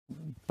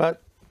But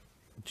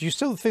do you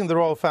still think the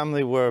royal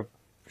family were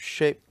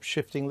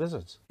shape-shifting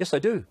lizards? Yes, I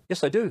do.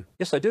 Yes, I do.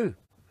 Yes, I do.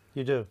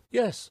 You do?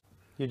 Yes.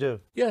 You do?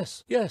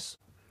 Yes, yes.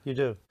 You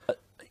do?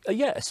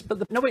 Yes,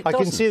 but no, it I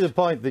doesn't. can see the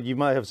point that you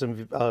might have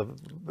some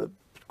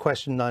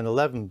question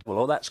 9/11.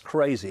 Well, that's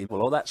crazy.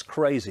 Well, that's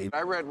crazy.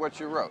 I read what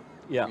you wrote.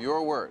 Yeah.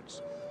 Your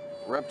words.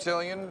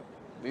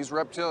 These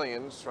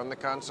reptilians from the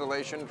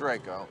constellation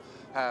Draco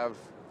have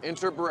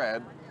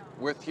interbred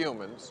with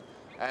humans,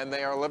 and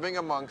they are living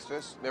amongst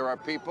us. There are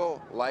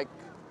people like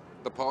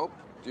the Pope.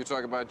 You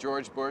talk about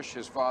George Bush,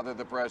 his father,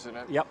 the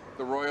president. Yep.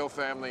 The royal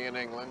family in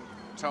England,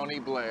 Tony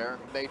Blair.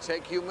 They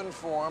take human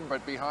form,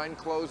 but behind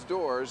closed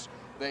doors,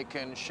 they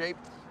can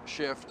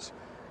shape-shift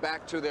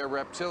back to their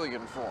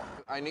reptilian form.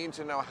 I need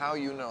to know how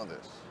you know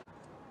this.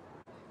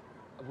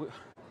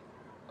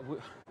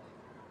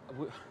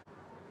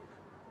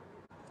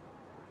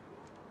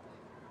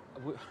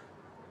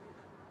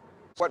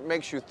 What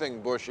makes you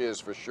think Bush is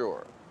for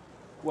sure?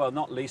 Well,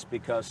 not least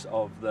because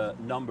of the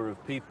number of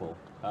people,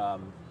 the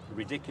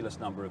ridiculous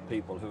number of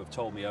people who have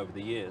told me over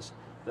the years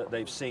that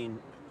they've seen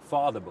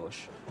Father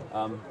Bush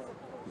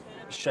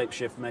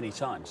shapeshift many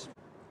times.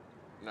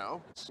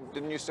 No?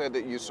 Didn't you say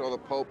that you saw the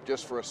Pope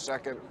just for a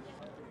second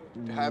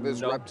have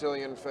his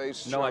reptilian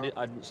face shown? No,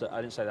 I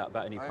didn't say that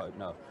about any Pope,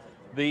 no.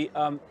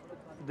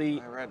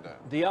 I read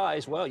that. The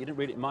eyes, well, you didn't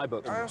read it in my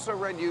book. I also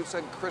read you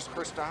said Chris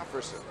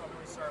Christopherson.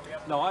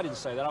 No, I didn't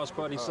say that. I was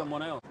quoting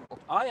someone else.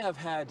 I have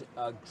had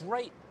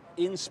great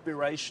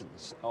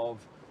inspirations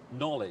of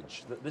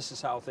knowledge that this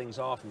is how things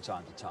are from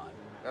time to time.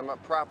 And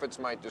prophets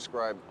might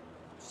describe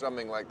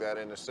something like that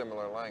in a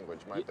similar language,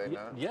 might they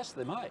not? Yes,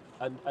 they might,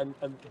 and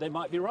they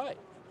might be right.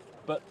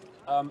 But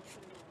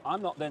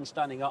I'm not then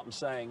standing up and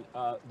saying,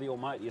 the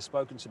Almighty has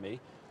spoken to me,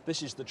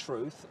 this is the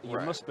truth, you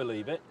must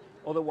believe it,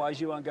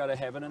 otherwise you won't go to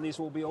heaven, and these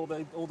will be all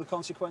the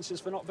consequences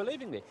for not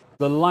believing me.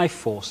 The life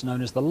force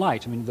known as the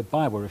light, I mean, the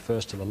Bible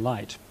refers to the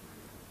light.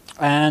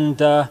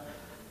 And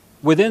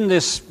within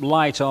this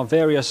light are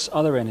various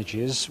other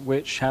energies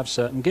which have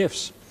certain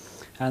gifts.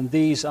 And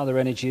these other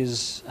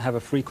energies have a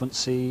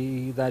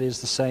frequency that is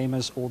the same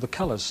as all the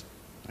colours.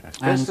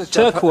 And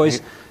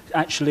turquoise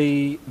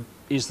actually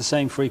is the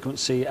same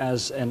frequency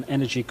as an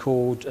energy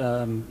called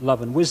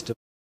love and wisdom.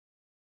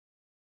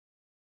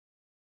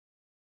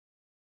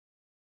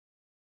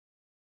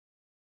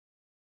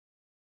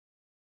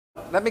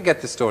 Let me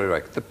get this story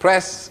right. The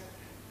press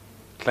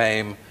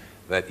claim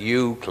that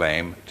you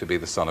claim to be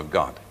the Son of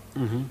God.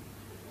 Mm-hmm.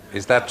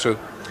 Is that true?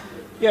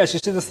 Yes, you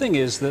see, the thing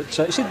is that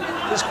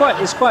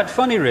it's quite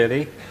funny,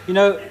 really. You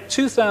know,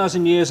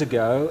 2,000 years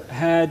ago,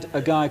 had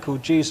a guy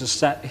called Jesus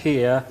sat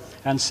here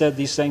and said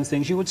these same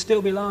things, you would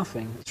still be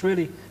laughing. It's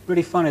really,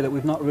 really funny that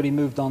we've not really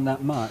moved on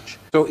that much.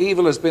 So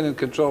evil has been in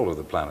control of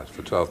the planet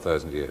for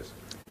 12,000 years?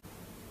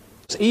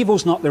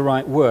 Evil's not the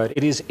right word.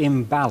 It is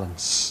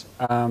imbalance.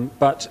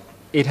 But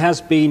it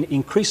has been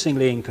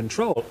increasingly in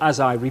control. As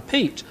I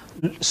repeat,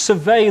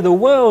 survey the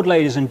world,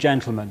 ladies and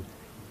gentlemen.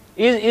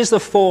 Is the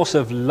force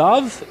of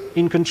love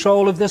in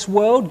control of this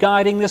world,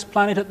 guiding this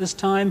planet at this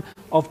time?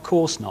 Of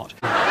course not.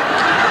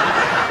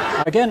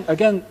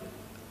 Again,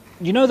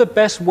 you know the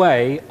best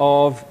way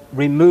of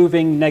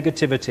removing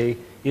negativity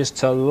is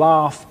to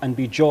laugh and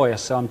be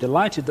joyous. So I'm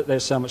delighted that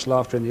there's so much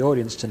laughter in the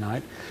audience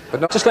tonight.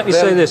 But no, just let me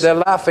say this. They're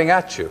laughing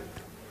at you.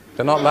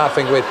 They're not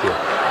laughing with you.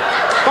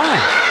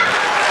 Fine.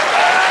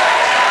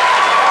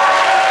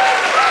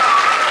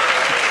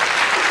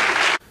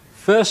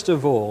 First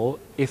of all,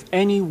 if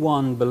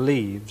anyone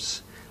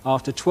believes,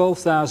 after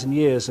 12,000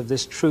 years of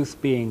this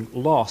truth being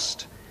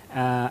lost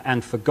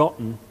and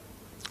forgotten,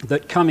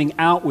 that coming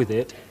out with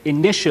it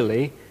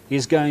initially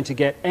is going to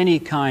get any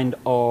kind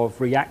of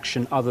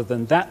reaction other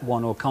than that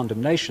one or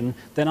condemnation,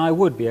 then I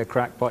would be a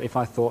crackpot if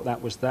I thought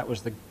that was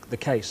the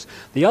case.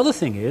 The other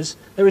thing is,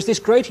 there is this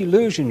great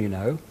illusion, you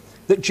know,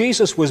 that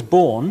Jesus was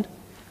born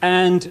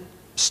and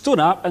stood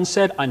up and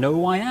said, I know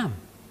who I am.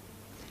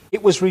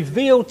 It was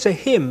revealed to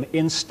him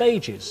in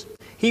stages.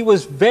 He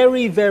was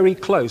very, very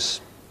close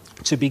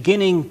to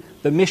beginning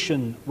the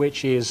mission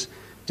which is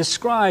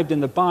described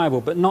in the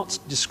Bible, but not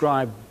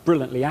described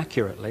brilliantly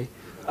accurately,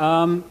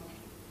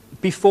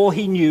 before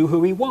he knew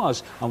who he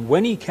was. And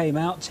when he came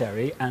out,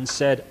 Terry, and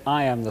said,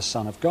 I am the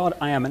Son of God,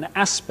 I am an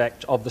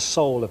aspect of the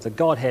soul of the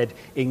Godhead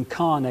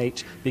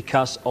incarnate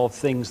because of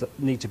things that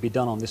need to be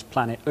done on this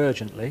planet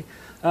urgently,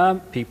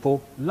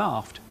 people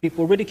laughed,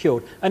 people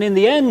ridiculed. And in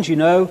the end, you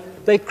know,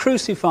 they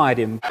crucified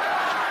him.